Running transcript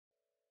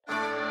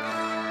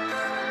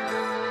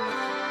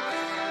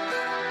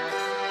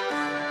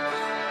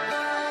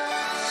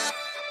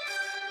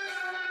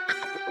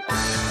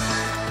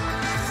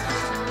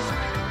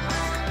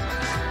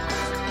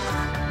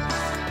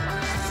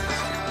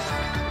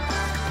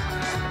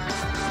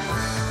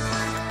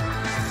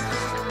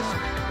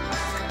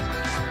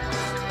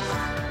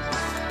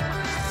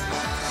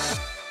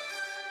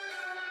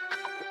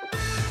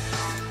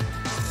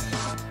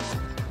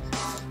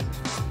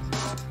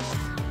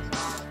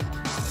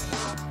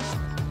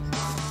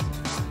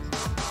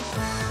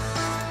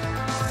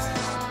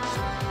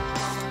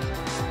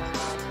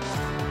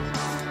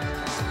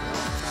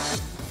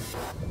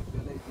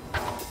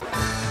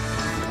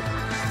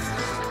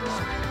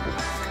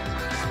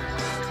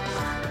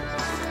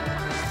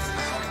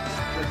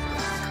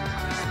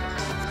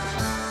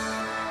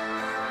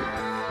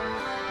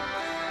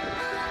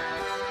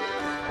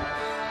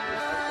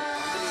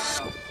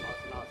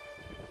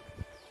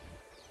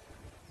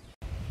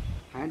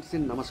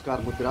in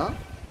Namaskar Mudra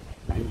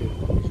and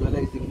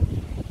visualizing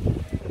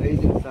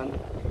rising sun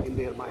in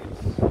their minds.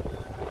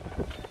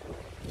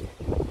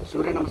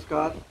 Surya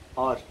Namaskar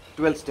or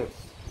 12 steps.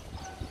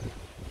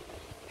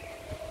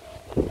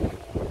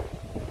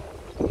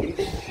 In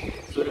this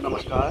Surya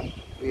Namaskar,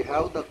 we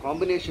have the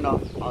combination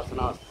of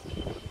asanas.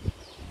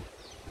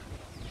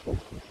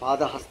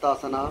 Pada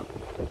Hastasana,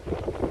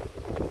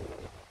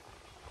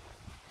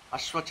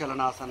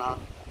 Ashvachalanasana,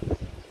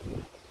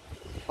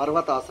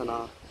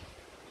 Parvatasana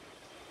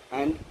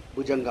and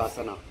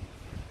Bhujangasana.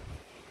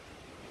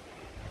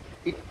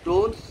 It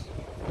tones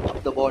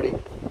up the body.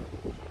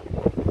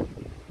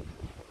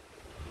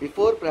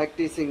 Before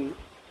practicing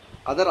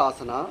other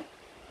asana,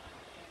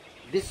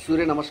 this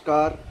Surya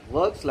Namaskar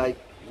works like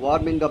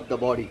warming up the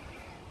body.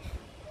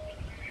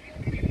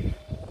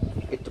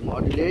 It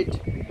modulates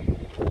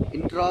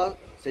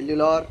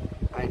intracellular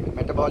and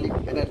metabolic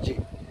energy,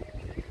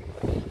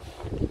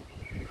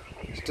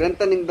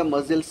 strengthening the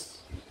muscles,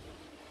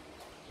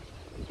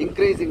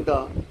 increasing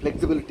the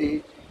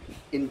flexibility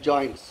in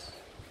joints.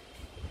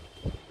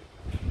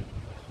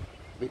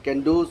 We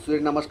can do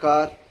Surya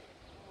Namaskar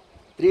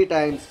 3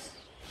 times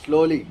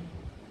slowly.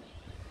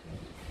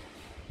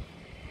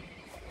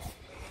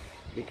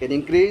 We can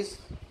increase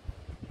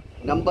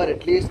number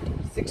at least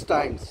 6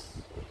 times.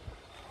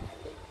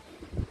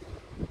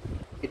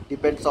 It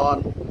depends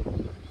on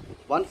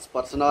one's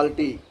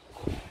personality.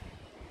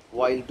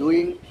 While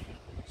doing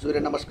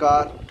Surya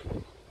Namaskar,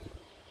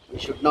 we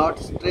should not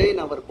strain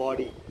our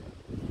body.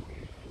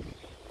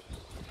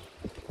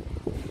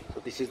 So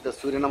this is the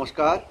Surya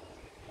Namaskar.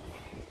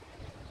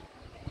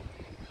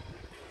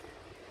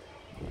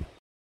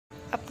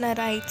 अपना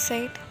right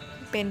side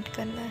bend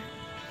करना है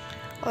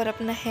और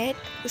अपना head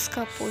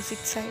उसका opposite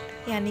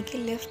side यानी कि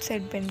left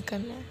side bend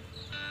करना है।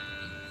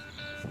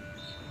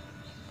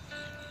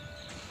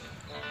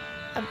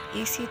 अब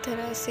इसी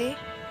तरह से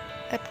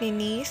अपनी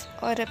नीज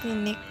और अपनी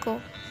नेक को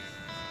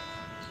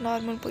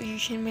नॉर्मल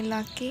पोजीशन में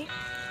लाके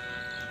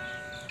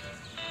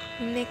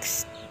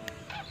नेक्स्ट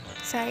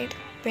साइड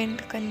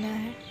बेंड करना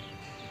है।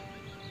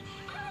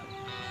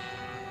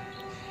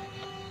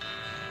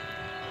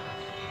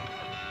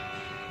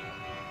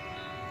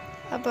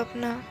 अब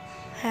अपना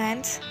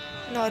हैंड्स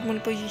नॉर्मल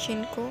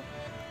पोजीशन को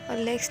और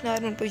लेग्स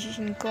नॉर्मल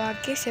पोजीशन को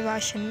आके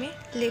शिवासन में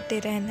लेटे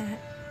रहना है।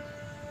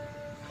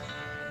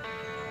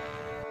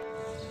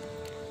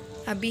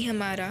 अभी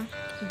हमारा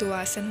 2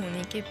 आसन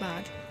होने के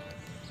बाद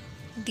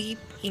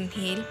डीप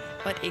इनहेल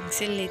और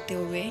एक्सेल लेते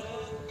हुए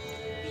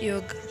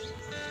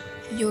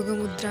योग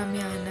मुद्रा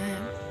में आना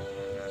है,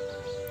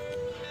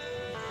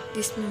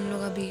 जिसमें हम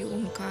लोग अभी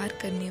ओंकार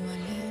करने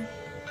वाले हैं।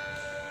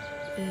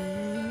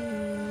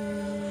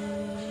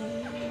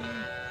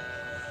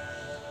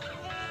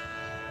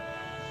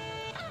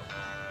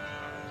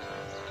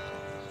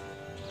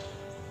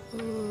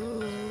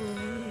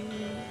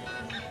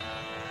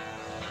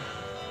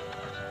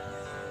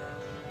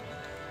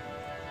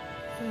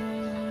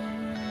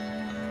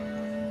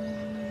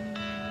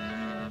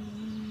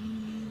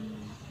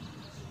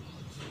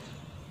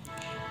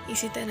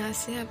 इसी तरह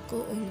से आपको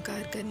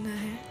ओंकार करना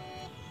है।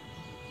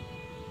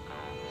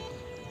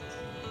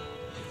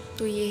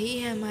 तो यही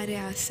है हमारे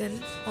आसन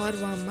और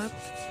वार्म अप।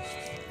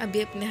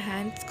 अभी अपने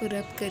हैंड्स को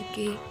रब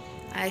करके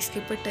आइस के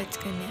ऊपर टच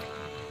करना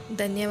है।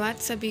 धन्यवाद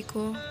सभी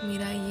को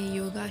मेरा ये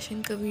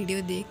योगासन का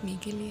वीडियो देखने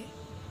के लिए।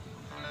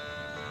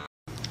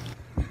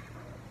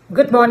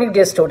 Good morning,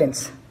 dear students.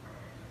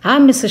 I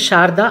am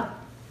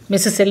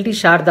Mrs. L.D.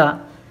 Sharda,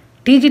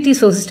 TGT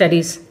Social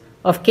Studies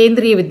of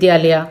Kendriya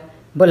Vidyalaya,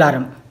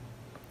 Bolarum.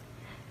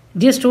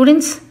 Dear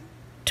students,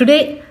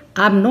 today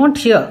I am not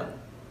here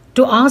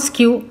to ask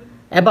you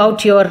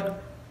about your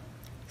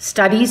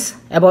studies,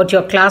 about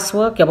your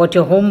classwork, about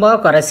your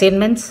homework or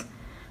assignments,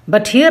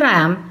 but here I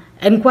am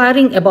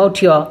inquiring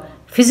about your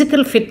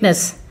physical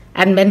fitness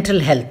and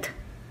mental health.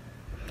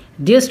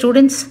 Dear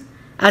students,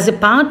 as a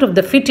part of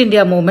the Fit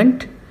India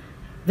movement,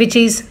 which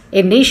is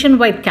a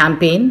nationwide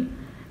campaign,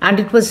 and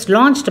it was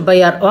launched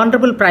by our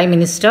Honorable Prime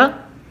Minister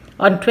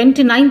on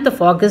 29th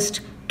of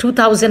August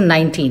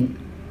 2019.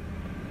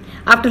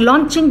 After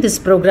launching this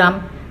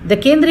program, the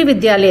Kendriya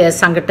Vidyalaya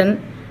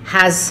Sangathan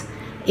has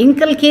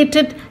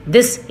inculcated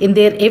this in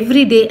their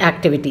everyday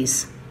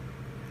activities.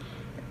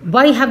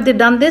 Why have they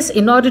done this?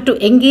 In order to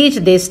engage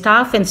their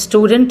staff and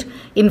student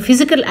in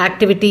physical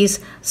activities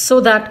so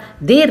that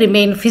they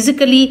remain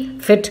physically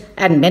fit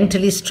and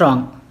mentally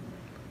strong.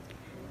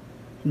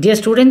 Dear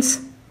students,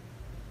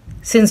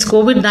 since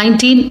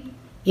COVID-19,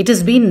 it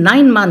has been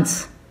 9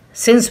 months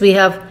since we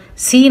have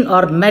seen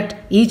or met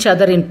each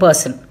other in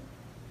person.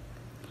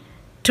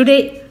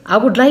 Today, I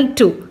would like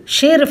to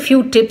share a few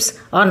tips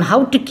on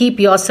how to keep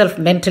yourself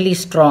mentally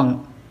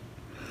strong.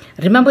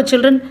 Remember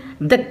children,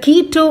 the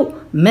key to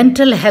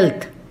mental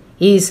health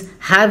is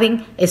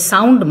having a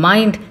sound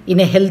mind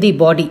in a healthy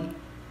body.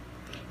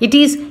 It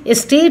is a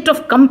state of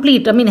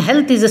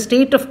health is a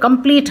state of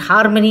complete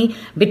harmony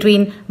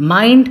between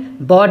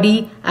mind,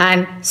 body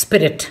and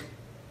spirit.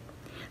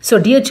 So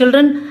dear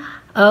children,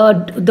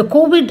 the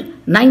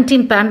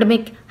COVID-19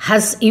 pandemic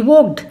has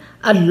evoked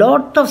a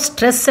lot of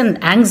stress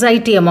and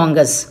anxiety among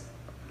us.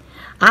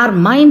 Our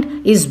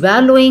mind is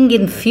wallowing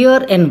in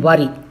fear and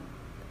worry.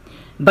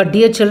 But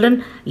dear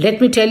children, let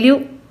me tell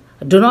you,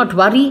 do not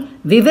worry,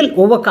 we will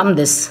overcome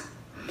this.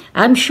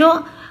 I'm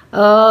sure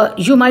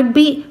you might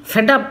be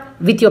fed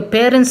up with your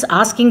parents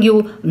asking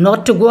you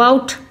not to go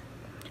out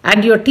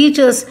and your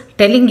teachers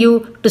telling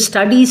you to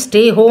study,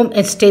 stay home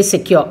and stay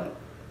secure.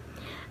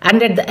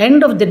 And at the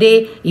end of the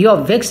day, you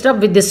are vexed up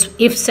with these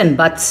ifs and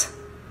buts.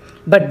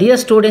 But dear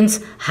students,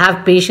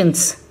 have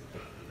patience.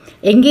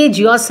 Engage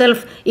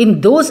yourself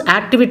in those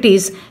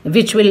activities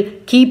which will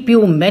keep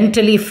you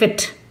mentally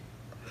fit.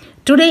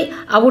 Today,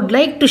 I would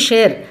like to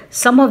share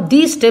some of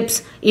these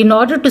tips in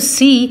order to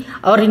see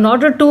or in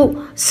order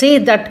to say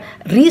that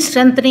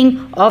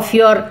re-strengthening of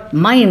your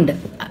mind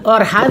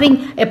or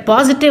having a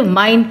positive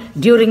mind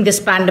during this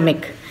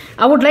pandemic.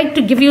 I would like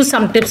to give you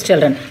some tips,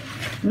 children.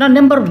 Now,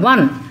 number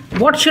one,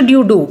 what should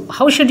you do?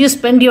 How should you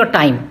spend your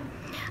time?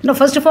 Now,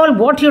 first of all,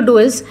 what you do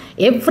is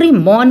every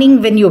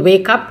morning when you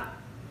wake up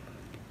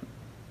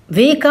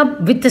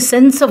with a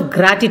sense of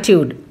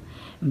gratitude.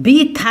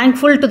 Be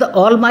thankful to the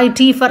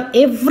Almighty for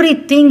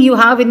everything you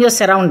have in your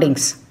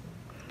surroundings.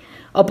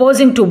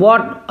 Opposing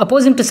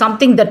to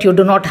something that you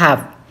do not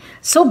have.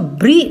 So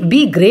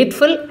be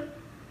grateful,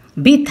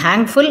 be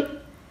thankful,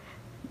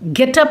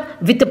 get up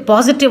with a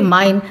positive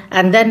mind,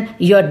 and then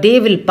your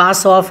day will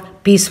pass off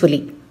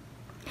peacefully.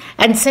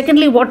 And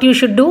secondly, what you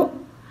should do?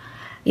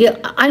 Yeah,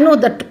 I know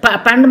that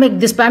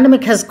this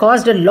pandemic has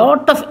caused a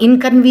lot of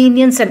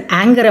inconvenience and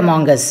anger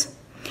among us.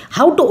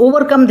 How to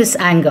overcome this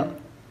anger?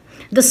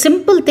 The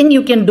simple thing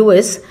you can do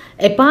is,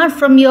 apart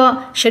from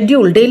your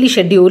daily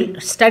schedule,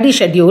 study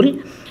schedule,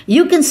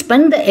 you can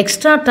spend the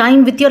extra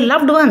time with your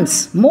loved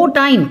ones, more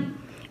time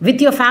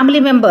with your family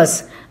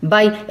members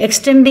by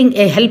extending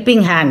a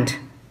helping hand.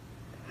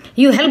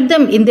 You help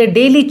them in their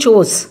daily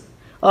chores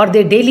or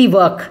their daily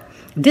work.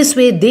 This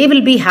way they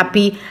will be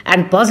happy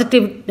and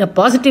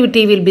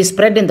positivity will be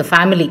spread in the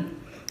family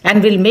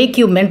and will make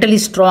you mentally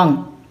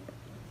strong.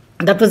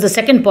 That was the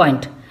second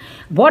point.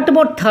 What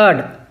about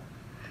third?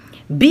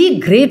 Be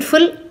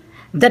grateful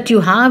that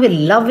you have a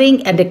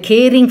loving and a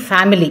caring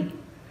family.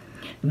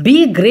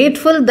 Be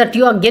grateful that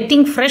you are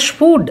getting fresh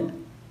food.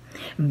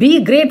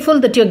 Be grateful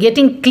that you are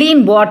getting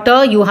clean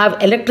water, you have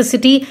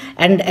electricity,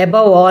 and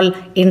above all,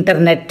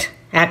 internet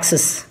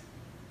access,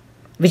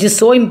 which is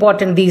so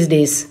important these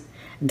days.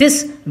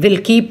 This will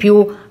keep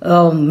you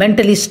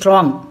mentally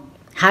strong,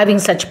 having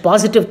such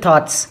positive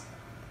thoughts.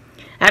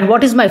 And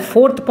what is my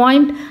fourth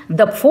point?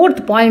 The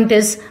fourth point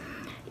is,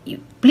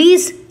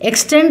 please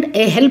extend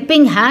a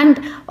helping hand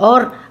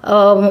or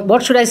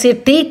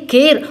take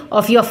care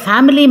of your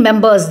family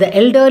members, the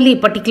elderly,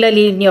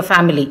 particularly in your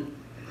family.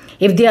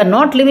 If they are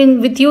not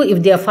living with you,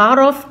 if they are far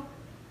off,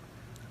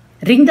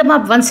 ring them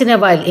up once in a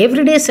while.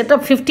 Every day set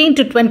up 15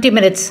 to 20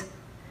 minutes,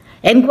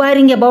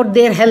 inquiring about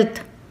their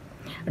health.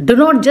 Do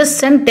not just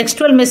send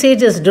textual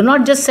messages. Do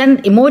not just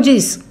send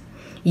emojis.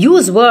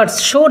 Use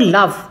words, show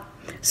love.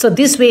 So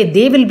this way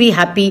they will be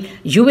happy,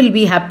 you will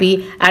be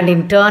happy, and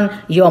in turn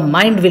your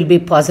mind will be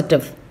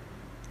positive.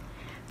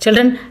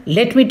 Children,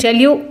 let me tell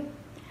you,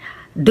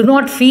 do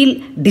not feel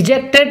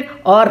dejected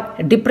or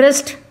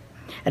depressed.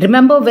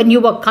 Remember, when you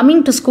were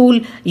coming to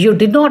school, you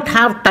did not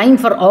have time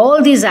for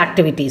all these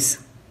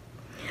activities.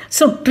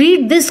 So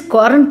treat this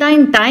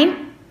quarantine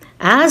time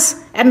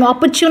as an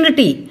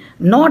opportunity,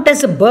 not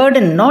as a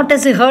burden, not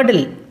as a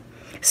hurdle.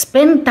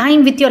 Spend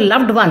time with your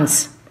loved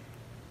ones.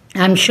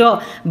 I'm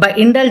sure by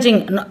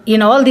indulging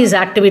in all these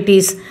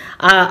activities,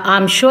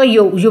 I'm sure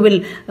you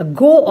will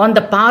go on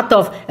the path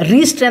of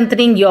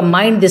re-strengthening your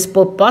mind,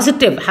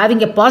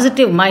 having a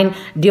positive mind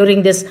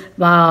during this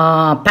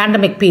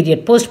pandemic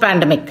period,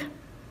 post-pandemic.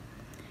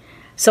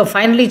 So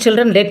finally,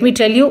 children, let me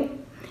tell you,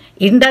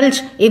 indulge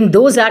in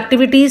those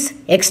activities,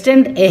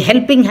 extend a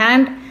helping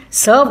hand,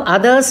 serve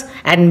others,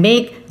 and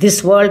make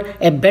this world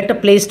a better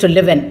place to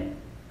live in.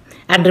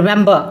 And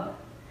remember,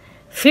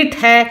 fit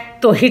hai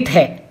to hit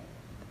hai.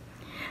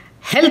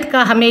 Health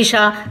का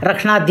हमेशा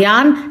रखना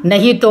ध्यान,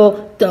 नहीं तो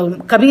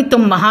कभी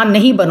तुम महान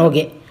नहीं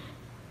बनोगे.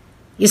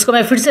 इसको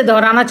मैं फिर से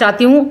दोहराना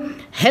चाहती हूँ,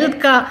 हेल्थ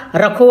का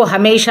रखो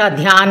हमेशा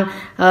ध्यान,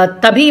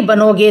 तभी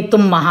बनोगे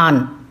तुम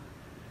महान.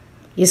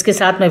 इसके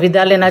साथ मैं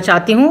विदा लेना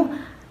चाहती हूँ.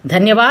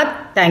 धन्यवाद.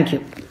 Thank you.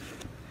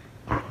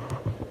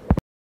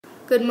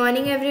 Good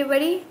morning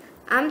everybody.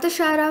 I'm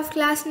Tushara of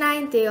class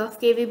 9th A of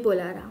KV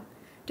Bolarum.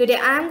 Today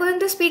I am going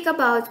to speak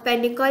about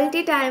spending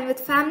quality time with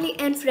family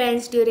and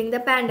friends during the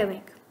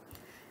pandemic.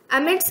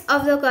 Amidst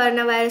of the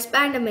coronavirus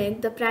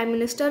pandemic, the Prime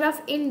Minister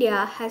of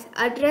India has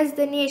addressed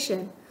the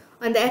nation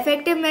on the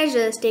effective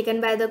measures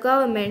taken by the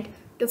government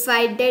to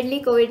fight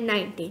deadly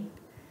COVID-19.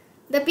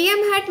 The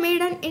PM had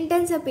made an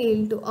intense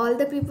appeal to all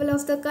the people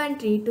of the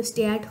country to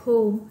stay at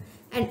home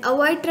and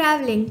avoid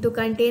traveling to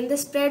contain the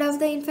spread of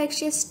the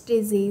infectious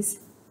disease.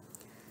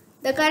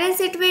 The current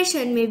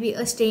situation may be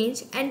a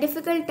strange and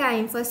difficult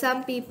time for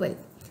some people,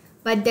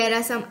 but there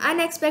are some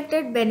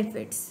unexpected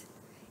benefits,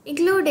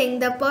 including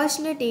the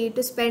opportunity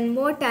to spend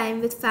more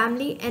time with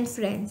family and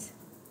friends.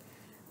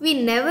 We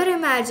never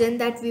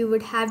imagined that we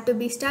would have to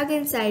be stuck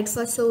inside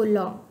for so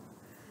long.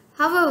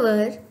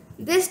 However,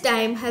 this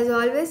time has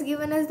always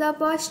given us the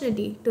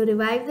opportunity to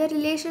revive the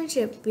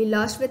relationship we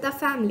lost with our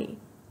family.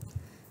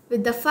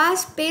 With the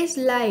fast paced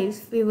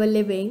lives we were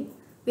living,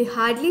 we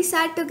hardly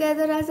sat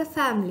together as a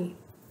family.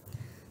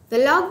 The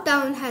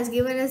lockdown has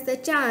given us the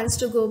chance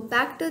to go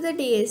back to the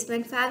days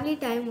when family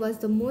time was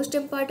the most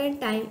important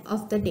time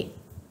of the day.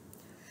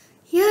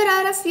 Here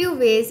are a few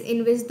ways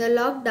in which the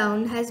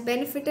lockdown has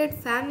benefited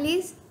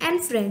families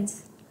and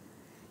friends.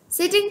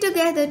 Sitting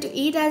together to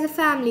eat as a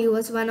family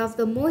was one of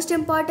the most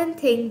important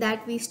things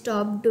that we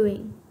stopped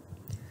doing.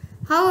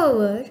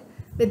 However,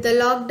 with the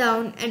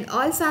lockdown and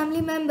all family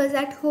members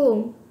at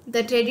home,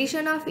 the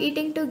tradition of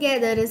eating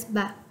together is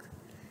back,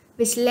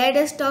 which led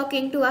us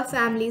talking to our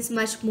families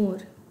much more.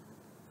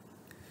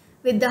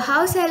 With the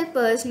house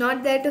helpers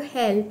not there to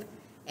help,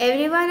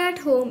 everyone at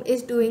home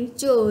is doing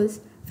chores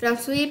from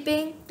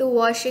sweeping to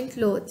washing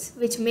clothes,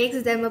 which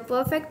makes them a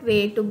perfect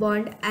way to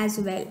bond as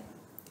well.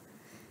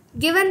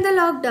 Given the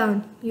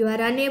lockdown, you are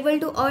unable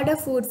to order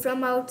food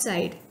from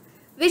outside,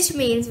 which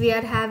means we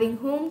are having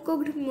home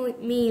cooked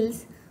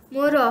meals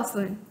more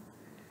often.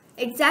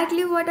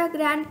 Exactly what our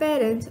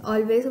grandparents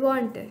always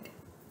wanted.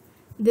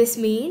 This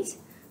means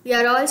we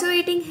are also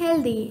eating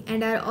healthy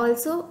and are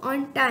also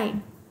on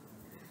time.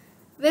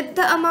 With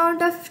the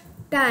amount of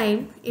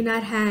time in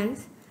our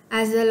hands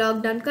as the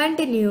lockdown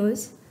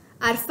continues,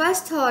 our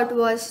first thought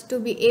was to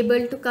be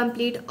able to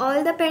complete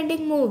all the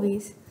pending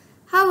movies.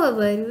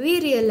 However,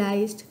 we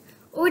realized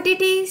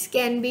OTTs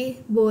can be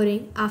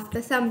boring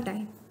after some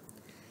time.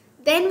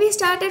 Then we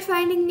started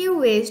finding new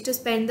ways to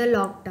spend the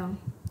lockdown.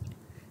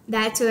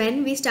 That's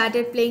when we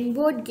started playing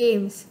board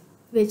games,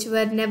 which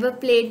were never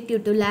played due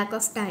to lack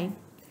of time.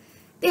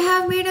 They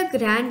have made a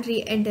grand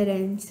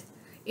re-entrance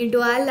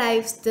into our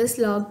lives this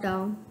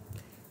lockdown.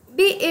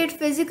 Be it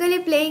physically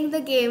playing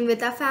the game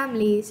with our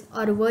families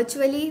or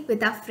virtually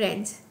with our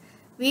friends,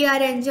 we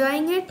are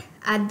enjoying it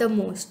at the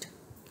most.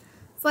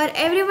 For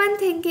everyone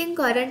thinking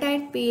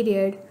quarantine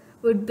period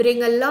would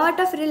bring a lot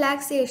of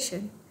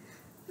relaxation,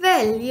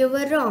 well, you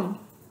were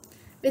wrong.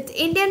 With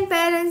Indian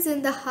parents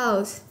in the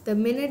house, the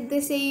minute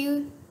they say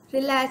you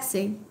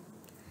relaxing,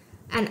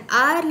 an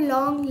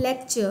hour-long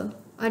lecture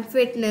on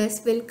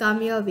fitness will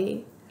come your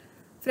way.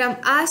 From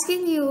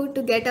asking you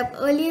to get up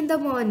early in the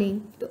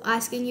morning to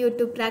asking you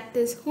to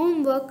practice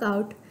home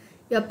workout,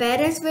 your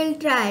parents will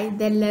try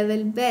their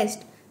level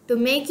best to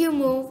make you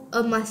move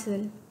a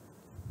muscle.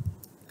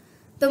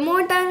 The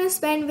more time you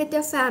spend with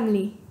your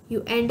family,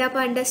 you end up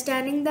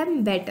understanding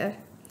them better.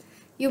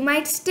 You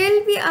might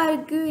still be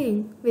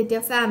arguing with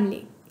your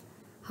family.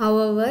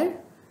 However,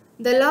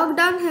 the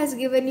lockdown has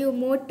given you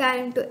more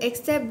time to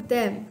accept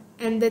them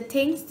and the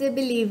things they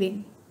believe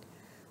in.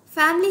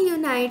 Family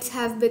unites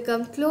have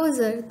become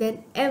closer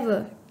than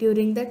ever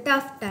during the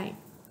tough time.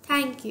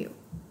 Thank you.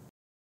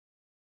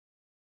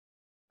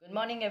 Good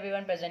morning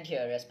everyone present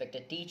here,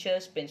 respected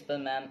teachers, principal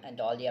ma'am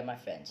and all dear my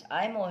friends.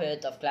 I am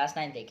Mohit of class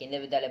 9th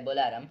Kendriya Vidyalaya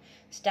Bolarum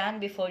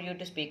stand before you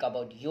to speak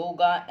about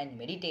yoga and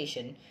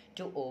meditation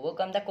to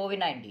overcome the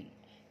COVID-19.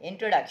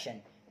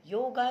 Introduction.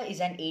 Yoga is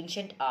an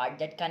ancient art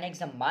that connects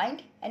the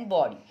mind and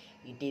body.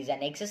 It is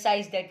an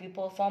exercise that we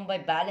perform by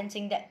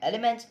balancing the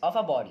elements of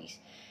our bodies.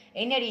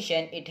 In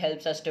addition, it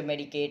helps us to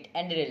medicate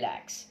and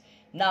relax.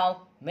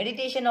 Now,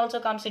 meditation also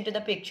comes into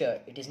the picture.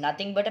 It is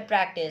nothing but a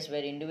practice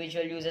where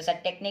individual uses a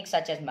technique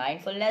such as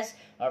mindfulness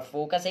or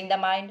focusing the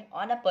mind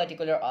on a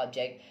particular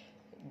object,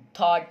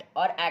 thought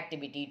or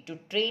activity to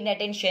train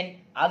attention,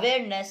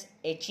 awareness,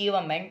 achieve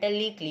a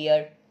mentally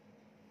clear,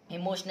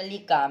 emotionally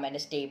calm and a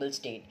stable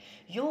state.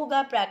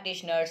 Yoga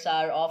practitioners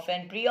are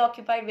often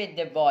preoccupied with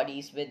their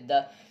bodies with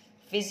the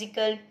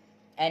physical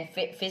and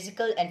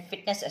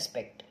fitness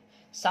aspect.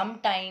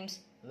 Sometimes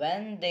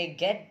when they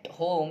get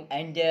home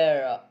and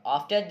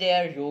after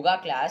their yoga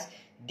class,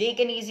 they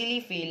can easily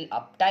feel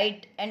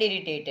uptight and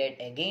irritated,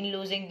 again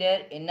losing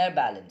their inner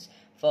balance.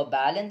 For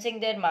balancing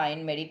their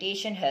mind,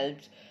 meditation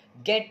helps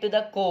get to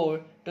the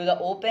core, to the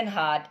open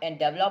heart and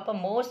develop a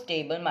more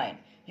stable mind.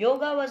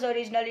 Yoga was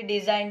originally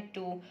designed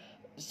to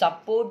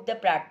support the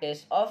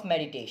practice of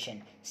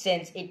meditation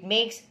since it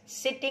makes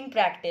sitting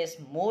practice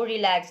more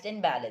relaxed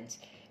and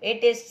balanced.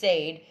 It is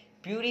said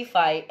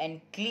purify and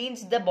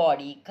cleans the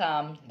body,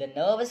 calm the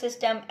nervous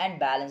system and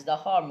balance the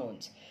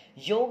hormones.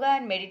 Yoga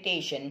and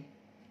meditation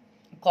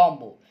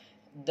combo.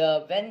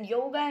 When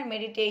yoga and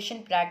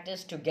meditation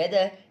practice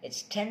together, it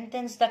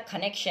strengthens the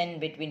connection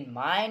between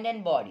mind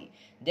and body,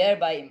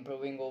 thereby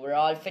improving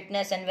overall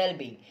fitness and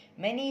well-being.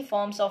 Many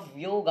forms of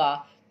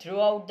yoga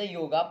throughout the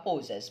yoga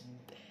poses.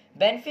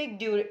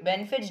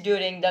 Benefits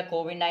during the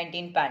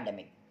COVID-19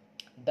 pandemic.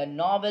 The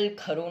novel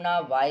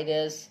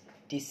coronavirus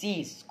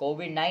disease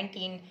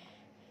COVID-19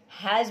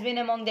 has been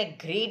among the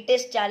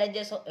greatest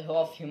challenges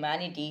of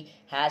humanity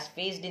has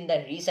faced in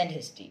the recent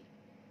history.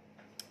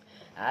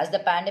 As the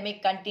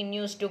pandemic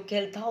continues to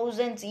kill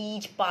thousands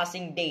each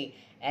passing day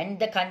and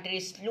the country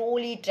is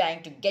slowly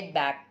trying to get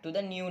back to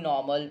the new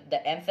normal,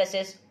 the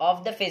emphasis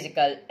of the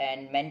physical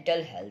and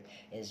mental health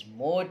is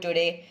more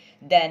today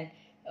than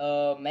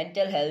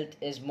mental health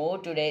is more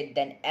today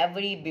than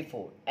ever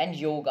before. And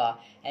yoga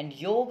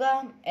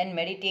and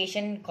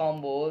meditation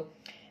combo,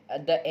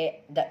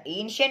 the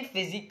ancient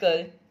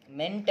physical,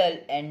 mental,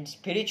 and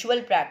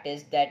spiritual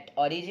practice that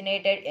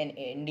originated in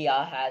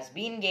India has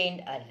been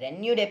gained a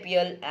renewed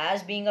appeal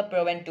as being a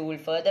proven tool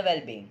for the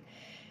well-being.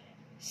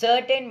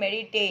 Certain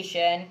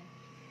meditation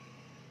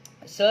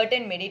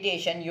Certain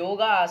meditation,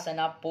 yoga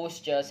asana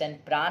postures,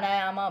 and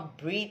pranayama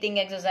breathing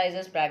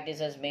exercises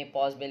practices may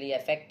possibly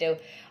effective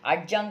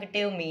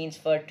adjunctive means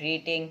for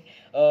treating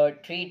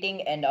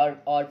and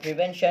or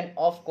prevention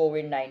of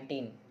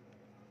COVID-19.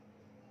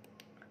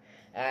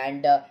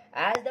 And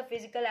as the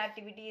physical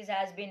activities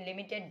has been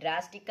limited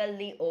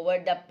drastically over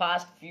the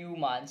past few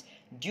months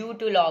due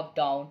to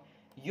lockdown,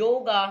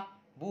 yoga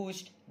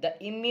boosts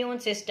the immune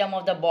system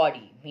of the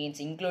body, means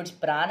includes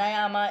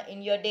pranayama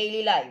in your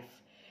daily life.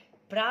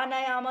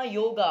 Pranayama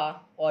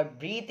yoga or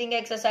breathing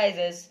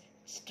exercises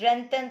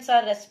strengthens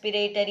our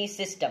respiratory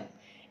system.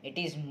 It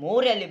is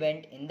more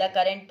relevant in the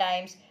current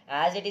times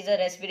as it is a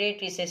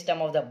respiratory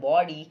system of the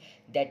body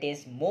that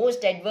is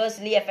most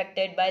adversely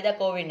affected by the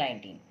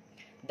COVID-19.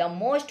 The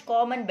most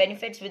common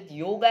benefits with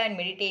yoga and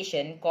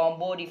meditation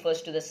combo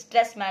refers to the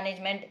stress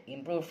management,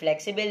 improved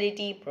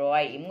flexibility,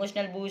 provide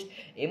emotional boost,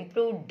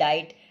 improved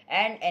diet,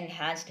 and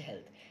enhanced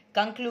health.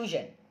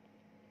 Conclusion: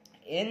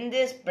 in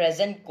this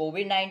present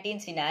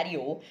COVID-19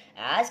 scenario,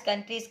 as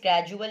countries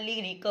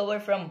gradually recover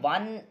from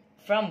one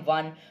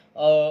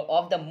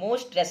of the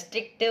most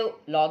restrictive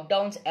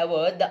lockdowns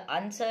ever, the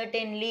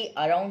uncertainty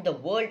around the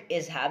world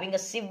is having a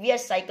severe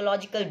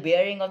psychological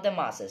bearing of the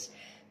masses.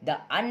 The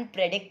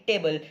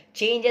unpredictable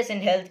changes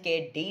in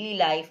healthcare, daily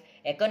life,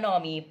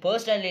 economy,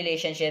 personal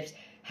relationships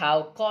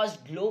have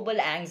caused global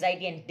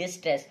anxiety and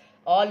distress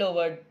all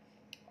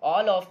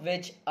of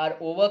which are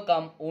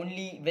overcome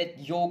only with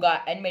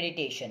yoga and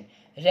meditation.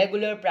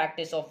 Regular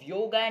practice of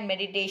yoga and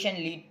meditation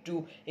lead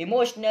to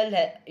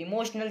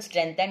emotional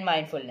strength and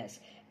mindfulness.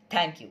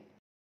 Thank you.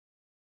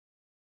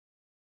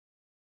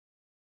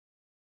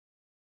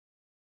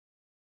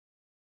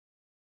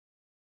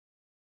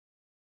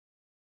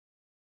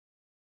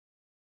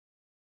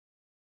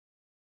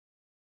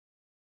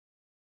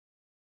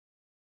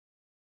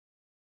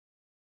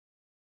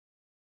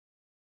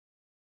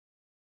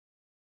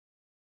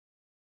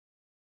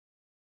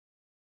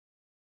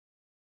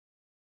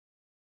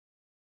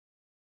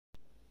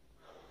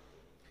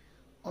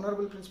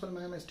 Honorable Principal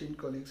Ma'am, esteemed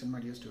colleagues and my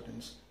dear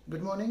students,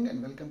 good morning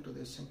and welcome to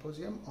this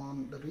symposium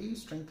on the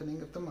re-strengthening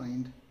of the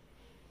mind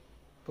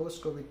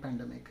post-COVID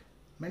pandemic,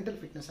 mental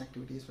fitness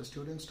activities for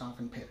students, staff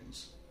and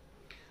parents.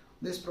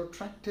 This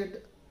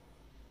protracted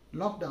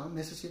lockdown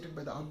necessitated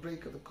by the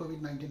outbreak of the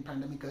COVID-19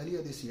 pandemic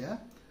earlier this year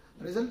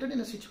resulted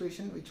in a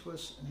situation which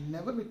was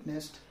never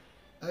witnessed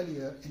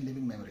earlier in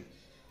living memory.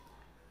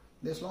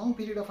 This long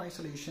period of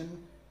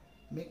isolation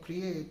may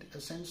create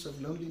a sense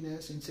of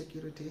loneliness,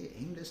 insecurity,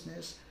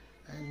 aimlessness,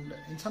 and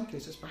in some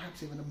cases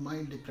perhaps even a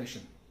mild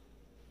depression.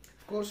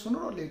 Of course, sooner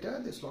or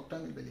later this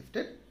lockdown will be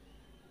lifted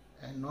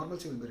and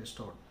normalcy will be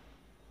restored.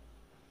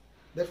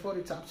 Therefore,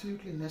 it's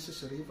absolutely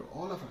necessary for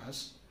all of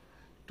us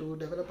to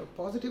develop a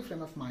positive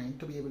frame of mind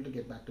to be able to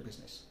get back to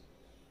business.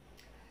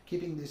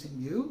 Keeping this in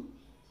view,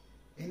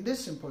 in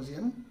this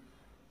symposium,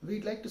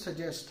 we'd like to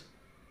suggest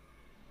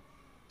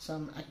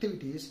some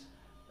activities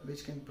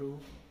which can prove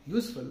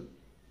useful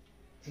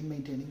in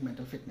maintaining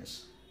mental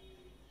fitness.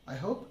 I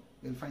hope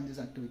you'll find these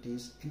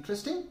activities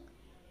interesting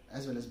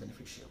as well as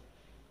beneficial.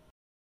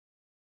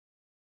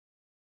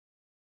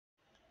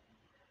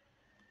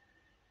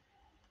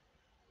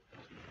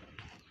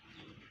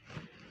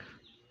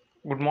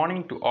 Good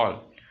morning to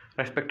all,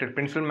 respected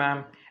Principal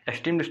Ma'am,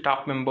 esteemed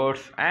staff members,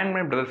 and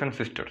my brothers and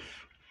sisters.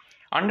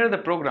 Under the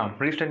program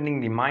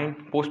Restrengthening the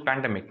Mind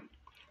Post-Pandemic,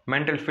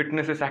 Mental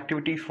Fitness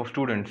Activities for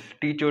Students,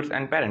 Teachers,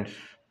 and Parents,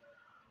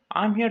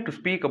 I am here to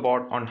speak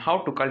about on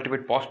how to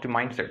cultivate positive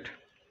mindset.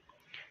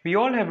 We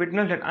all have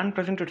witnessed an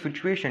unprecedented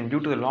situation due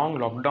to the long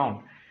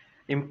lockdown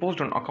imposed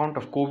on account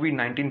of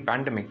COVID-19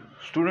 pandemic.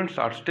 Students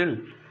are still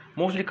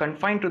mostly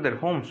confined to their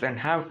homes and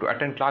have to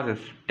attend classes,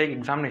 take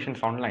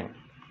examinations online.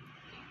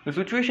 The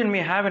situation may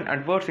have an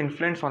adverse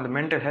influence on the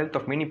mental health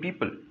of many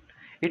people.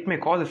 It may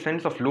cause a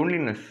sense of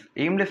loneliness,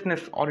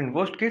 aimlessness, or in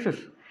worst cases,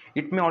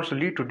 it may also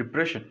lead to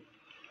depression.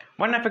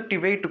 One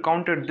effective way to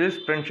counter this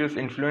pernicious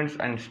influence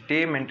and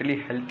stay mentally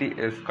healthy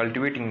is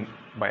cultivating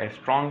by a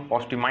strong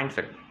positive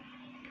mindset.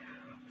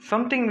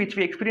 Something which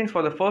we experience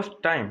for the first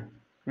time,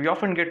 we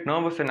often get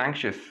nervous and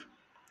anxious.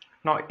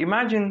 Now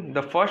imagine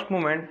the first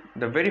moment,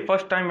 the very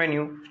first time when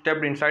you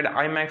stepped inside an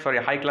IMAX or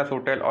a high-class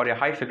hotel or a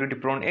high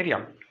security-prone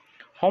area.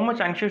 How much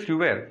anxious you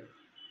were?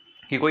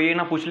 कि कोई ये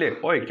ना पूछ ले,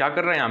 ओए क्या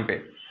कर रहा है यहाँ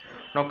पे?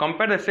 Now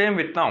compare the same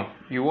with now.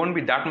 You won't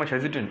be that much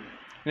hesitant.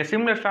 In a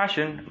similar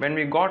fashion, when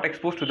we got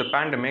exposed to the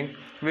pandemic,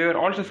 we were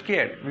also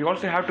scared. We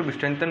also have to be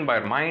strengthened by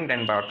our mind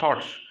and by our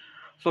thoughts.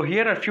 So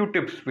here are a few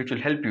tips which will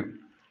help you.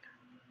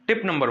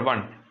 Tip number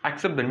 1.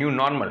 Accept the new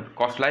normal,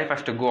 cause life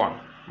has to go on,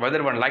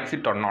 whether one likes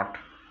it or not.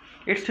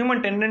 It's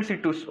human tendency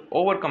to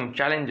overcome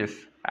challenges,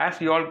 as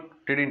we all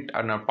did it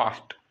in our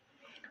past.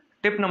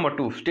 Tip number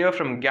 2, stay away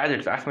from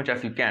gadgets as much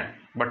as you can,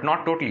 but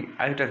not totally,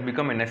 as it has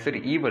become a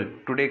necessary evil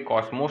today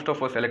cause most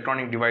of us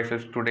electronic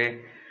devices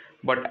today,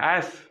 but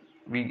as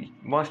we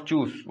must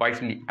choose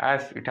wisely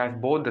as it has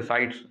both the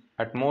sides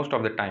at most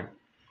of the time.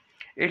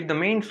 It's the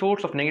main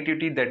source of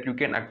negativity that you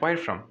can acquire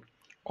from.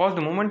 Cause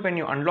the moment when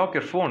you unlock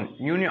your phone,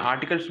 new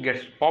articles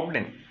get popped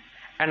in.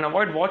 And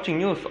avoid watching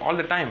news all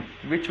the time,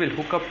 which will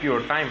hook up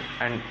your time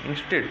and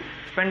instead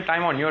spend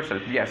time on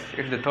yourself. Yes,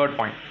 it's the third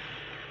point.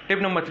 Tip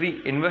number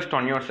 3, invest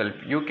on yourself.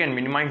 You can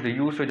minimize the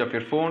usage of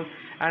your phone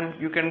and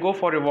you can go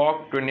for a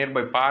walk to a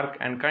nearby park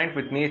and connect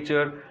with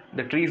nature,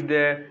 the trees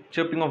there,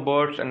 chirping of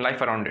birds and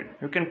life around it.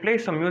 You can play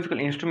some musical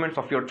instruments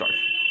of your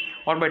choice,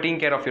 or by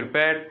taking care of your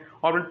pet,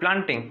 or by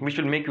planting, which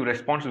will make you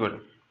responsible.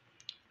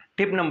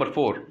 Tip number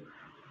 4,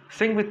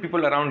 sync with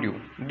people around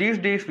you. These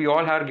days we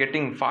all are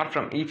getting far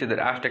from each other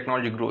as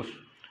technology grows.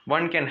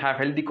 One can have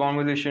healthy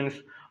conversations,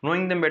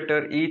 knowing them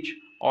better each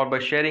or by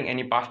sharing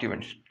any past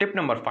events. Tip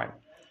number 5,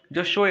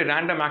 just show a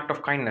random act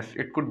of kindness.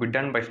 It could be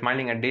done by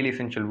smiling at daily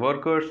essential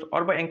workers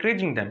or by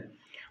encouraging them,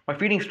 by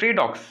feeding stray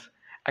dogs,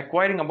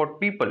 acquiring about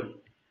people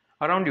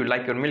around you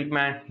like your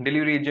milkman,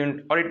 delivery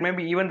agent, or it may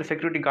be even the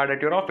security guard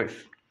at your office.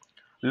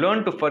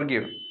 Learn to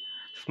forgive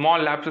small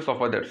lapses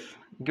of others.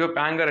 Give up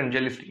anger and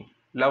jealousy.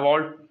 Love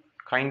all,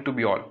 kind to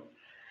be all.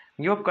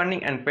 Give up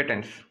cunning and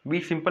pettiness.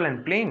 Be simple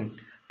and plain.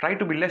 Try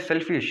to be less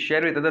selfish.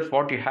 Share with others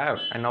what you have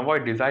and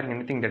avoid desiring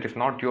anything that is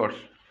not yours.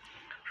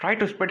 Try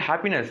to spread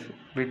happiness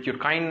with your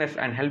kindness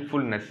and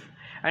helpfulness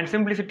and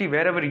simplicity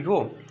wherever you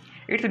go.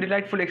 It's a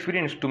delightful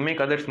experience to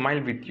make others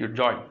smile with your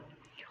joy.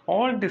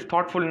 All this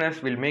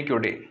thoughtfulness will make your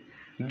day.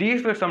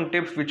 These were some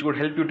tips which would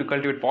help you to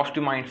cultivate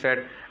positive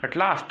mindset. At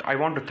last, I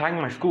want to thank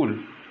my school,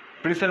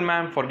 Principal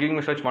Ma'am, for giving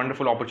me such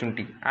wonderful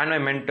opportunity, and my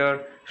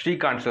mentor,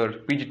 Srikanth Sir,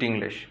 PGT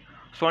English.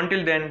 So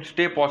until then,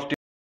 stay positive.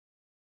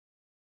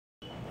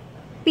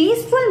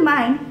 Peaceful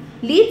mind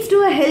leads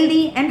to a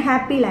healthy and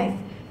happy life.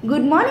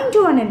 Good morning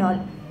to one and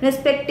all.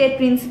 Respected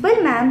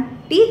Principal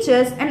Ma'am,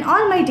 teachers and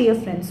all my dear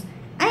friends.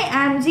 I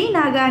am G.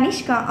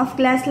 Naganishka of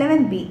class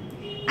 11B.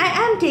 I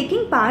am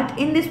taking part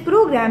in this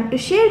program to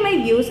share my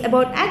views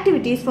about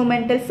activities for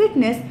mental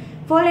fitness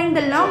following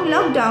the long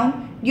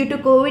lockdown due to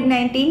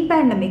COVID-19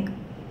 pandemic.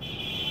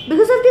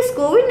 Because of this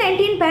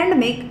COVID-19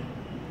 pandemic,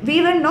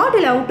 we were not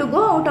allowed to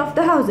go out of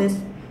the houses.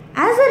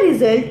 As a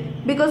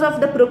result, because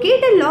of the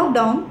protracted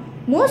lockdown,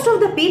 most of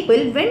the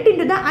people went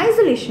into the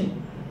isolation.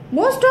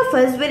 Most of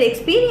us were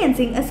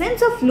experiencing a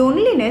sense of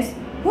loneliness,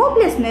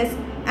 hopelessness,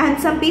 and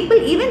some people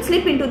even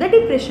slip into the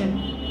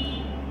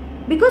depression.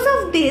 Because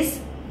of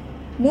this,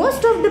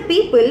 most of the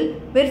people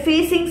were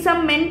facing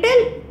some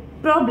mental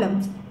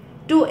problems.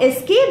 To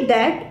escape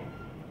that,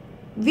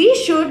 we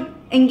should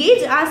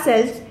engage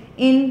ourselves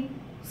in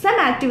some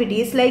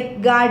activities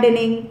like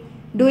gardening,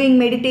 doing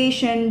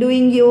meditation,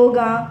 doing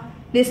yoga,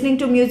 listening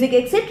to music,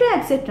 etc.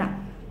 etc.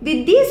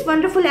 With these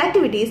wonderful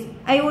activities,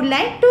 I would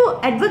like to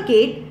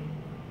advocate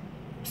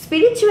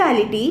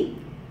spirituality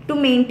to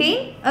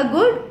maintain a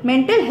good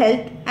mental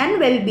health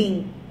and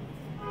well-being.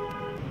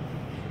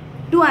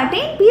 To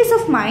attain peace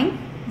of mind,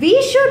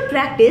 we should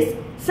practice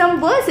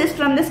some verses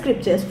from the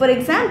scriptures. For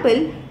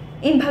example,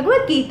 in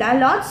Bhagavad Gita,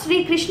 Lord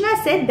Sri Krishna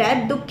said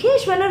that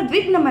Dukkheshvanar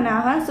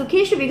Vignamanaha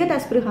Sukheshu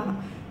Vigataspruhaha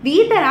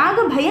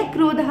Vitaraga Bhaya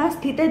Krodha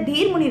Sthita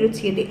Dhir Muni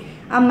Ruchyate.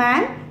 A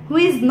man who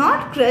is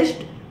not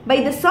crushed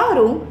by the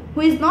sorrow,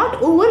 who is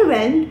not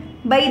overwhelmed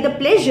by the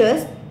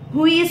pleasures,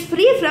 who is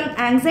free from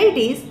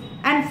anxieties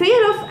and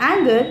fear of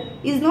anger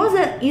is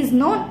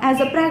known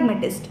as a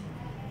pragmatist.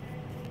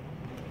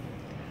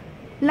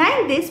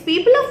 Like this,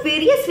 people of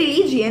various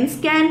religions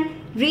can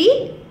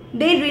read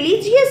their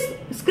religious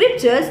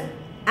scriptures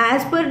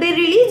as per their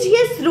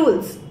religious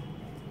rules.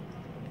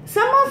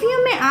 Some of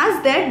you may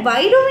ask that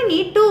why do we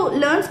need to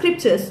learn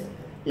scriptures?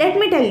 Let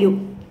me tell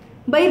you.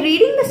 By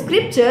reading the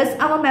scriptures,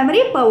 our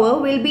memory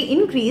power will be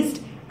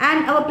increased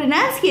and our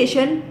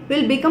pronunciation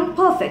will become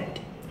perfect.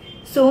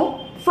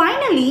 So,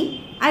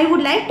 finally, I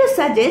would like to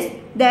suggest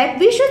that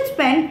we should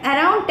spend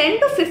around 10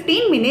 to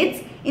 15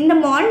 minutes in the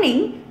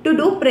morning to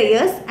do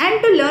prayers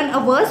and to learn a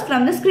verse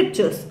from the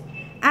scriptures.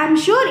 I am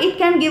sure it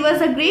can give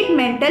us a great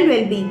mental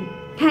well-being.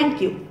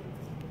 Thank you.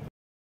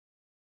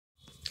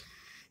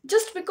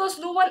 Just because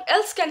no one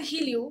else can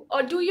heal you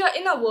or do your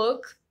inner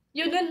work,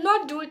 you need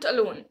not do it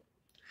alone.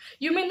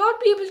 You may not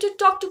be able to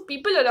talk to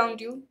people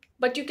around you,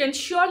 but you can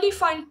surely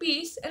find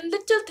peace in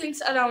little things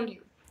around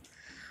you.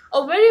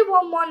 A very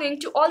warm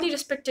morning to all the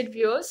respected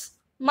viewers.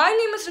 My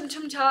name is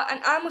Rimjham Jha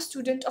and I am a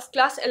student of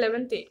class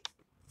 11th A.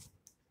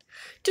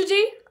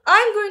 Today,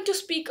 I am going to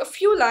speak a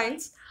few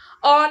lines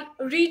on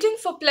reading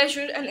for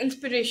pleasure and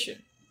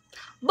inspiration.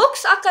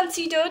 Books are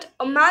considered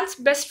a man's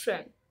best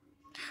friend.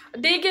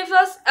 They give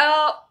us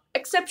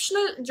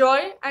exceptional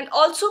joy and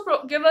also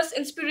give us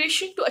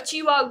inspiration to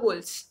achieve our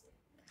goals.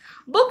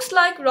 Books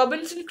like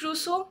Robinson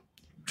Crusoe,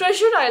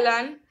 Treasure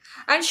Island,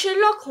 and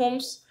Sherlock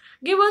Holmes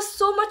give us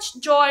so much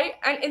joy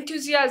and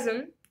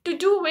enthusiasm to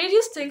do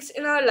various things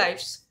in our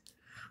lives.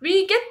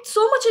 We get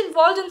so much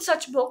involved in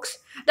such books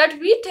that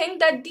we think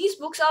that these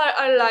books are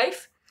our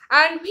life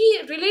and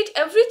we relate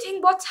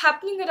everything what's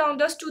happening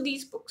around us to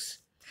these books.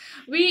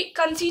 We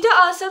consider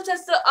ourselves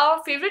as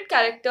our favorite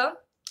character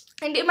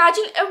and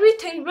imagine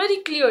everything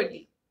very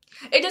clearly.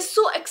 It is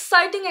so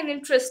exciting and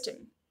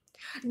interesting.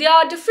 There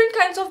are different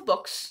kinds of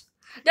books.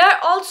 There are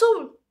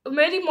also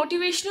very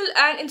motivational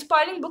and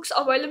inspiring books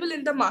available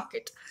in the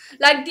market,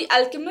 like The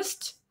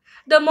Alchemist,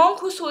 The Monk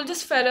Who Sold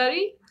His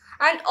Ferrari,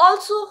 and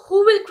also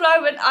Who Will Cry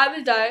When I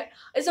Will Die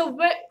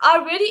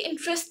are very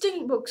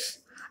interesting books,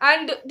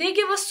 and they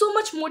give us so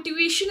much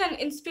motivation and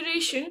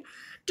inspiration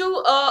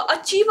to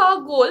achieve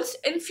our goals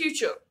in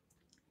future.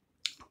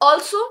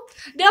 Also,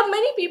 there are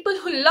many people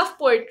who love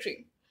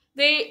poetry.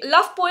 They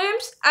love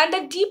poems and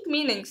their deep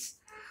meanings.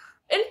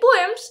 In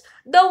poems,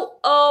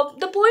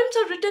 the poems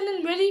are written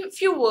in very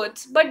few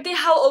words, but they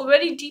have a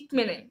very deep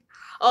meaning.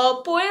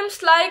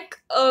 Poems like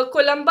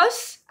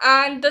Columbus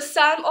and the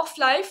Psalm of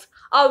Life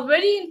are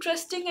very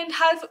interesting and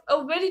have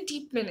a very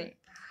deep meaning.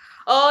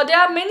 There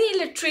are many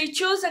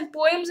literatures and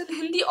poems in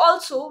Hindi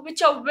also,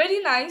 which are very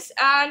nice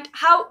and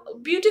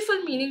have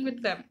beautiful meaning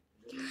with them.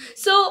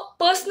 So,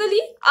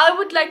 personally, I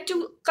would like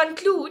to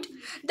conclude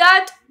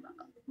that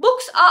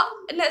books are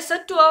an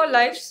asset to our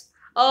lives.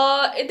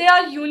 They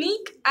are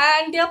unique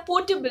and they are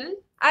portable,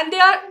 and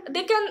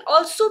they can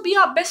also be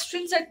our best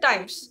friends at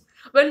times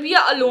when we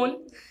are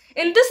alone.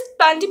 In this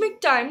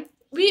pandemic time,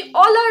 we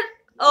all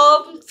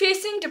are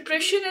facing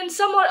depression in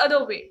some or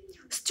other way.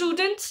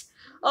 Students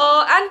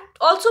and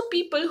also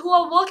people who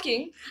are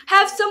working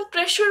have some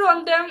pressure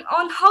on them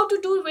on how to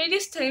do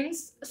various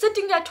things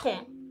sitting at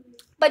home.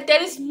 But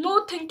there is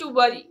nothing to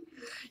worry.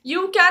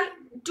 You can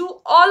do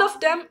all of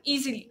them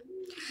easily.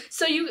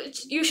 So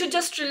you should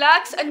just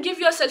relax and give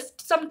yourself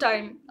some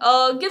time.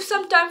 Give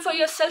some time for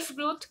your self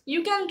growth.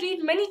 You can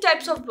read many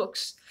types of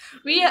books.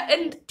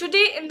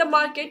 Today in the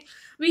market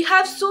we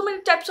have so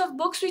many types of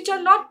books which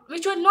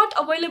were not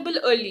available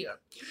earlier.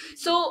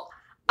 So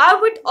I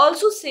would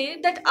also say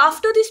that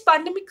after this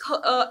pandemic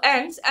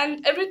ends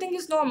and everything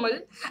is normal,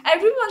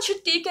 everyone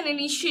should take an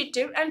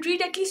initiative and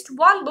read at least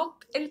one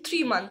book in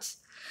 3 months.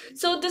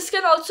 So this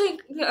can also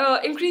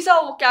increase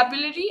our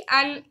vocabulary,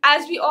 and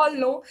as we all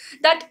know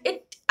that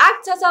it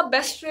acts as our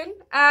best friend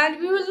and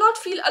we will not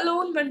feel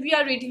alone when we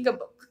are reading a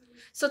book.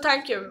 So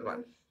thank you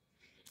everyone.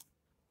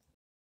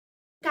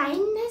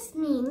 Kindness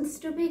means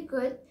to be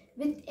good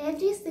with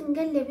every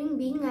single living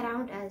being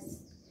around us.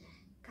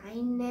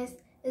 Kindness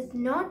is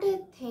not a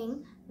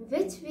thing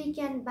which we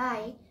can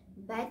buy,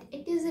 but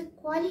it is a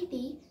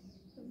quality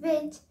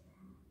which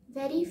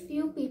very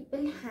few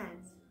people have.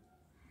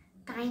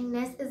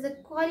 Kindness is a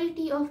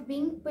quality of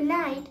being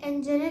polite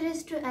and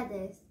generous to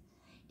others.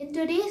 In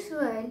today's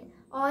world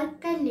or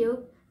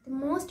Kalyug, the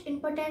most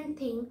important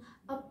thing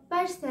a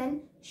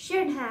person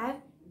should have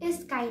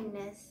is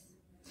kindness.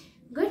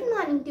 Good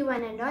morning to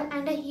one and all,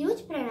 and a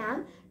huge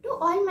pranam to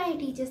all my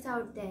teachers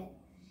out there.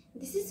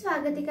 This is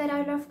Swagatika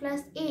Rao of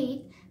class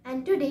 8,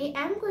 and today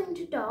I am going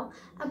to talk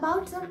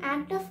about some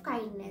act of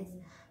kindness.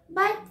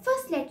 But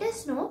first let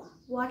us know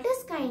what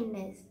is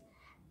kindness.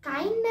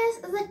 Kindness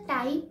is a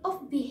type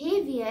of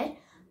behavior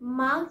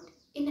marked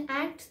in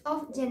acts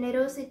of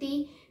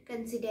generosity,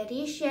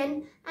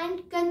 consideration,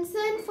 and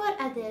concern for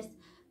others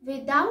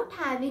without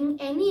having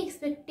any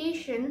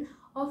expectation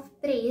of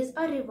praise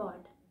or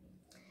reward.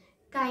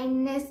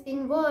 Kindness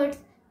in words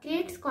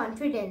creates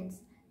confidence.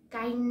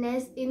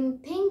 Kindness in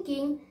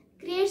thinking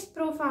creates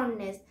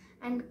profoundness.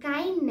 And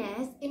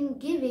kindness in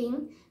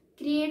giving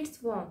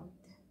creates warmth.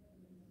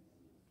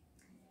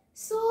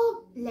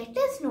 So let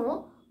us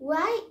know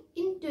why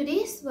in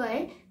today's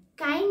world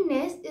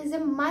kindness is a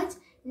much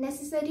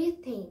necessary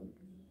thing.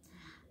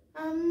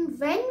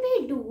 When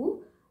we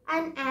do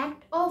an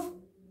act of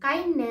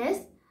kindness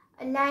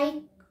like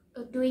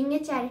doing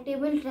a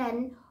charitable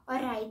run or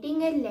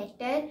writing a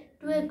letter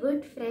to a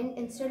good friend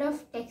instead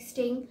of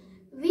texting,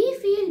 we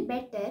feel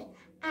better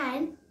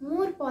and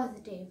more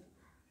positive.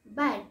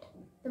 But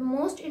the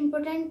most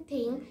important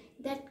thing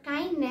that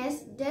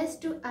kindness does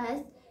to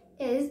us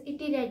is it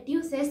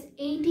reduces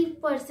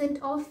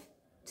 80% of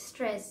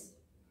stress.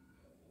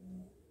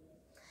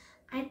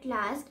 At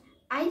last,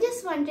 I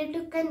just wanted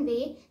to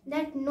convey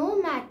that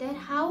no matter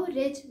how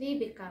rich we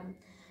become,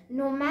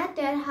 no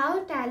matter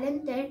how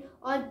talented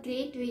or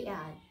great we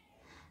are,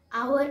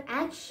 our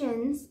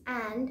actions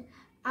and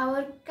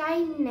our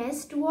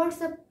kindness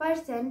towards a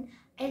person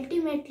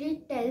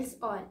ultimately tells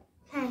all.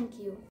 Thank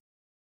you.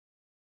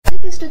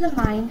 Music is to the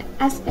mind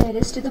as air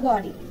is to the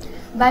body,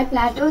 by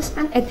Plato's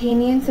an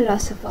Athenian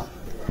philosopher.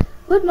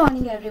 Good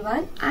morning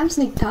everyone, I am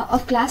Snigdha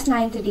of class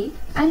 9th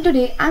and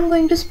today I am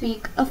going to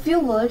speak a few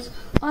words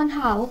on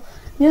how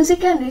music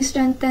can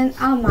re-strengthen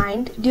our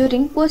mind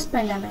during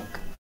post-pandemic.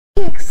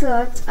 Music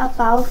exerts a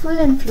powerful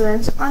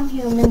influence on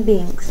human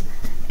beings.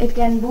 It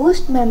can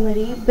boost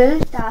memory,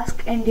 build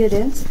task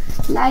endurance,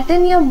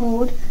 lighten your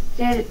mood,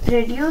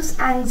 reduce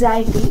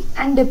anxiety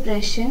and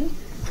depression,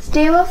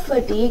 stave off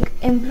fatigue,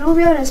 improve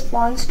your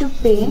response to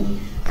pain,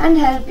 and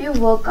help you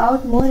work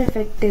out more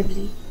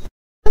effectively.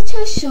 Research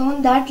has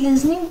shown that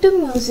listening to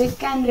music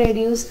can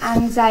reduce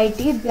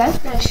anxiety, blood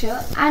pressure,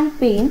 and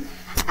pain,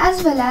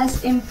 as well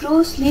as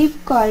improve sleep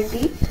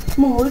quality,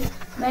 mood,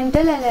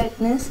 mental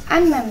alertness,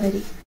 and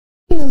memory.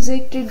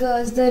 Music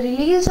triggers the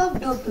release of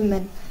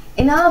dopamine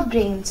in our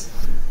brains.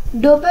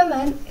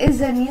 Dopamine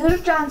is a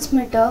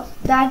neurotransmitter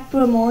that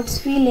promotes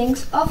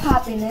feelings of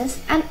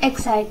happiness and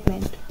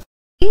excitement.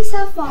 Studies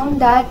have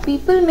found that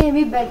people may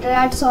be better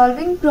at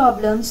solving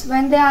problems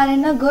when they are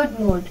in a good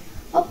mood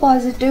or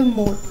positive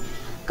mood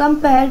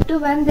compared to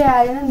when they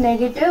are in a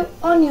negative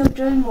or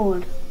neutral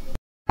mood.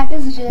 That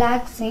is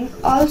relaxing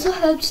also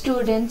helps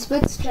students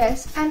with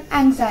stress and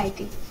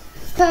anxiety,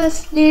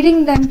 thus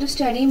leading them to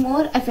study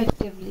more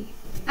effectively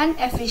and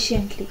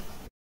efficiently.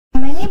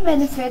 There are many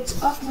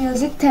benefits of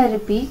music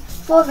therapy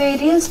for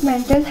various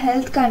mental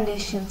health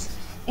conditions,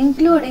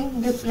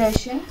 including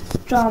depression,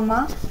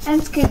 trauma,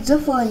 and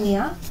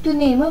schizophrenia, to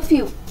name a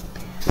few.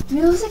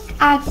 Music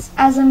acts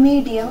as a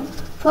medium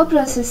for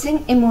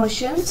processing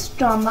emotions,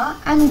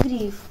 trauma, and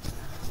grief.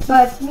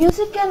 But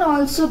music can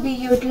also be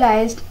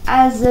utilized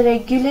as a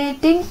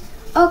regulating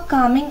or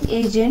calming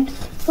agent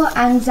for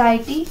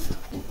anxiety.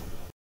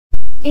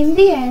 In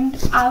the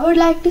end, I would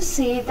like to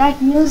say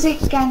that music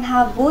can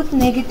have both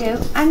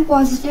negative and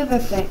positive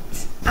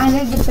effects, and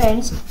it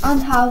depends on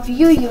how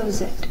you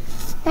use it.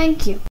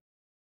 Thank you.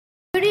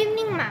 Good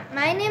evening, ma'am.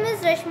 My name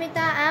is Rashmita.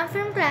 I am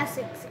from class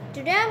 6.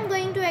 Today I am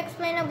going to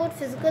explain about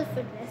physical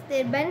fitness,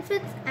 their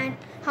benefits, and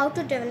how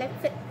to develop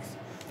fitness.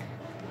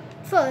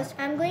 First,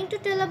 I am going to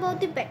tell about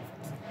the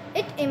benefits.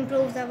 It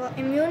improves our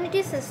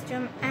immunity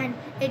system and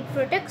it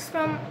protects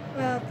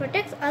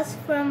us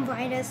from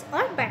virus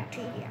or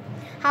bacteria.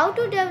 How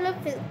to develop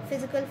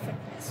physical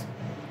fitness?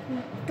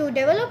 To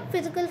develop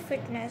physical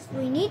fitness,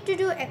 we need to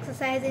do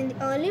exercise in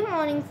the early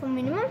morning for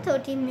minimum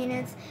 30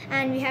 minutes,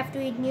 and we have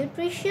to eat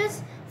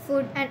nutritious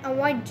food and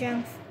avoid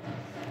junk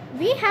food.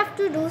 We have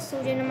to do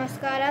Surya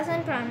Namaskaras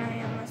and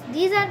Pranayamas.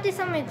 These are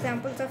some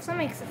examples of some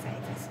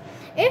exercises.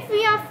 If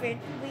we are fit,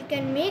 we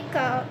can make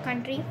our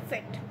country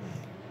fit.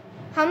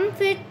 Hum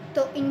fit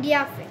to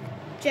India fit.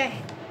 Jai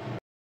Hind.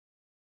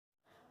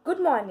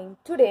 Good morning.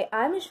 Today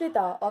I am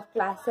Shweta of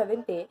class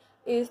 7th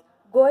is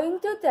going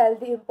to tell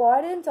the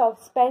importance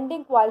of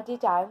spending quality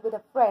time with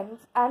our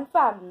friends and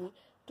family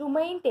to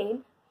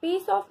maintain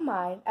peace of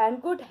mind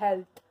and good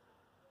health.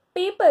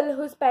 People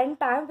who spend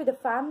time with the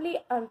family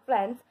and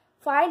friends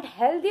find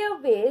healthier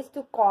ways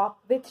to cope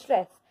with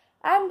stress,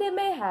 and they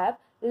may have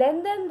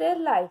lengthened their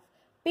life.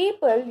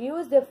 People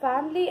use their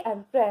family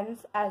and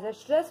friends as a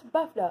stress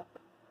buffer,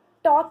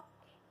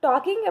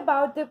 talking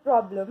about the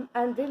problem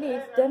and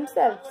relieve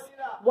themselves.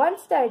 One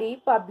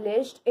study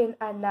published in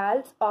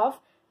Annals of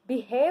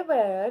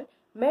Behavioral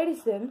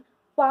Medicine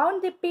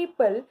found the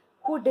people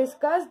who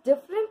discuss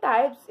different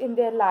types in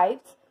their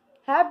lives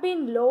have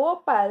been lower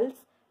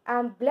pulse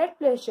and blood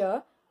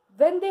pressure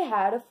when they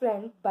had a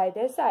friend by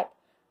their side.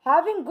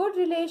 Having good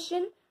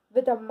relation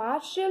with a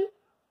martial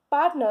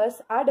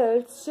partners,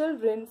 adults,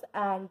 children,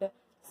 and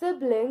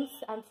siblings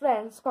and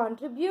friends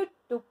contribute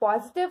to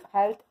positive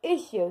health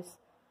issues.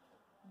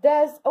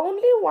 There's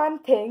only one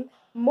thing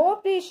more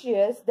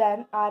precious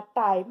than our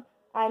time,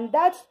 and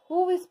that's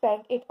who we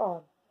spend it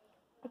on.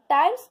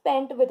 Time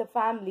spent with a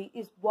family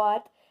is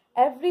worth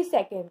every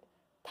second.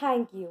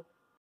 Thank you.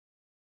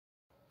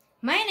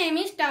 My name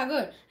is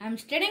Tagore. I am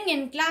studying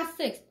in class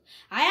 6.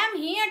 I am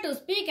here to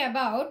speak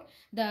about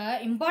the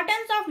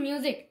importance of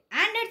music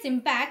and its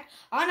impact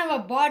on our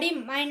body,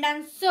 mind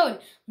and soul.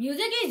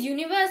 Music is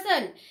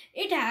universal.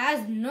 It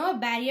has no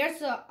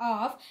barriers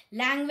of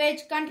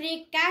language,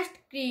 country, caste,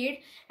 creed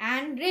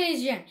and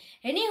religion.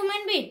 Any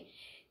human being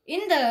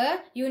in the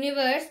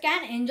universe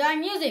can enjoy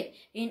music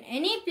in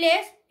any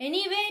place,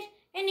 anywhere,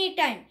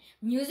 anytime.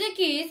 Music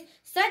is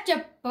such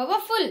a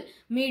powerful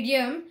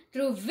medium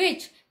through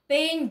which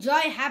pain,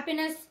 joy,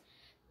 happiness,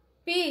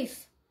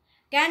 peace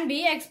can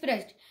be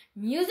expressed.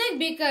 Music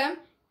become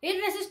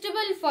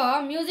irresistible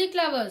for music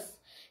lovers.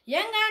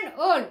 Young and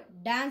old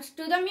dance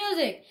to the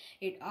music.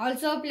 It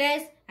also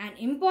plays an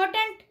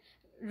important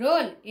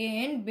role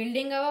in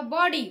building our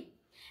body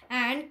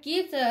and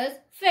keeps us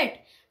fit.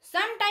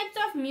 Some types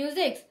of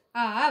music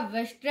are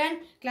Western,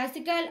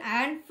 classical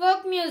and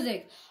folk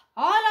music.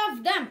 All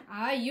of them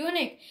are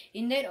unique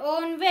in their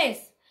own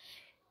ways.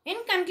 In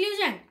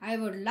conclusion, I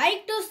would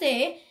like to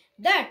say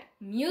that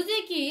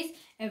music is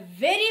a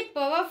very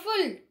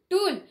powerful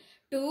tool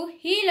to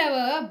heal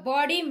our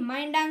body,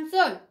 mind and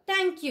soul.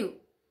 Thank you.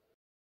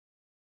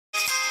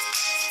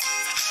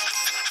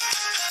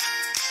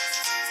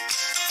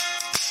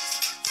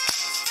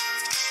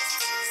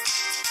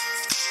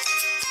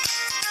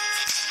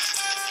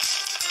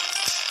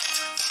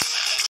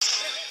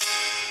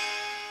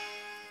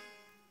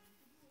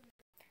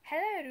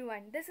 Hello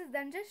everyone, this is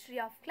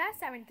Dhanjashri of class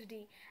 7th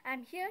D. I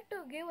am here to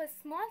give a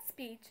small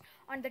speech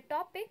on the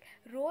topic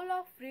role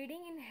of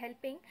reading in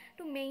helping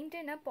to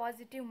maintain a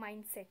positive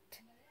mindset.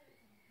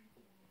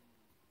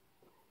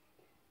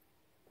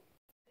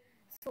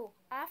 So,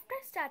 after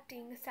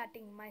starting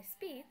my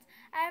speech,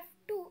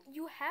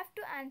 you have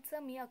to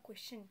answer me a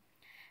question.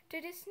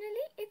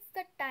 Traditionally, it's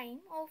the time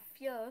of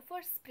year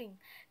for spring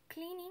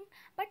cleaning,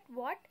 but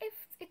what if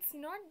it's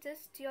not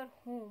just your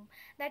home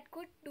that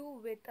could do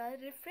with a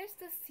refresh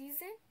the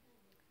season?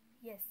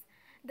 Yes,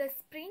 the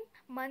spring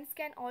months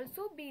can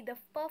also be the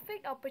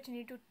perfect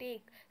opportunity to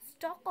take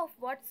stock of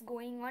what's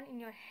going on in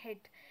your head.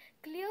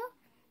 Clear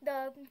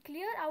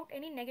out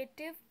any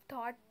negative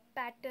thought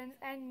patterns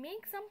and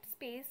make some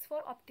space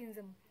for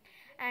optimism.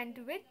 And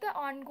with the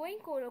ongoing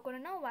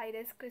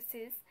coronavirus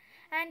crisis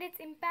and its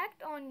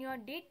impact on your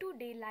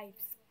day-to-day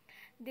lives,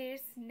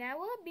 there's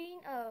never been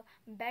a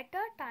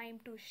better time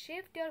to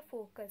shift your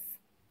focus.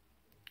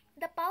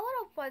 The power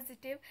of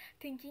positive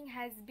thinking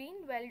has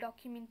been well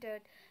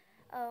documented.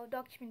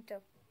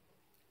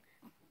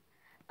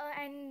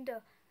 And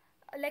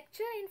A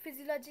lecturer in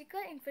physiological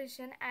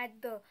infection at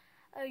the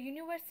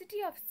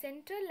University of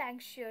Central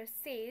Lancashire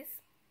says,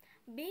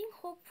 being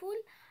hopeful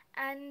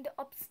and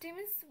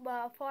optimistic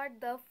for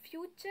the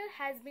future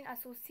has been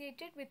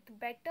associated with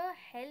better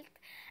health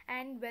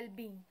and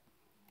well-being.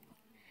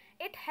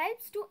 It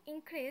helps to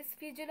increase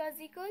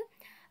physiological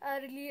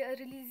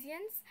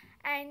resilience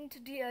and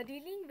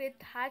dealing with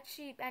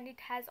hardship, and it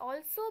has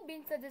also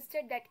been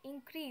suggested that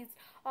increased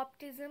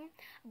optimism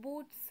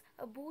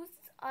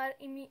boosts our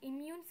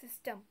immune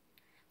system.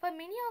 For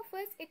many of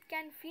us, it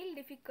can feel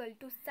difficult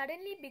to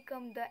suddenly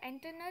become the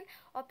eternal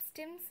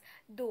optimist,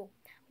 though.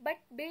 But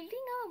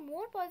building a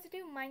more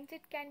positive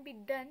mindset can be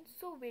done.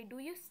 So, where do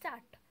you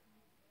start?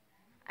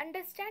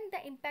 Understand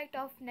the impact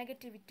of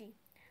negativity.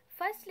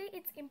 Firstly,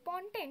 it's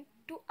important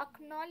to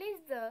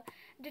acknowledge the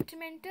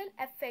detrimental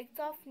effects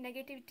of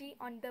negativity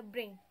on the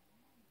brain.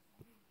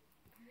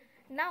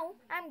 Now,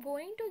 I'm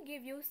going to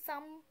give you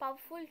some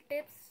powerful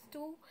tips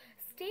to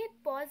stay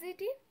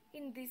positive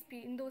in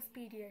those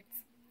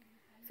periods.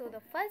 So,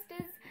 the first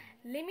is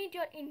limit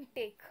your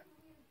intake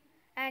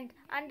and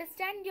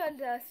understand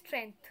your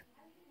strength.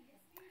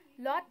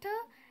 Laughter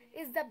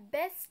is the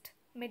best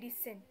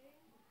medicine.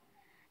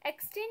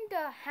 Extend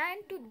a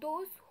hand to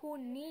those who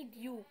need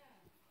you.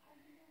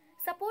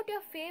 Support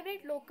your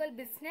favorite local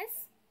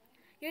business.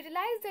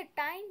 Utilize the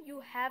time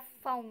you have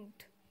found.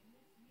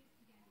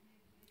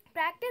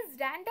 Practice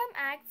random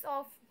acts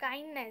of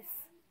kindness.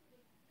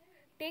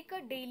 Take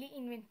a daily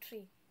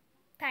inventory.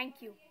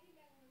 Thank you.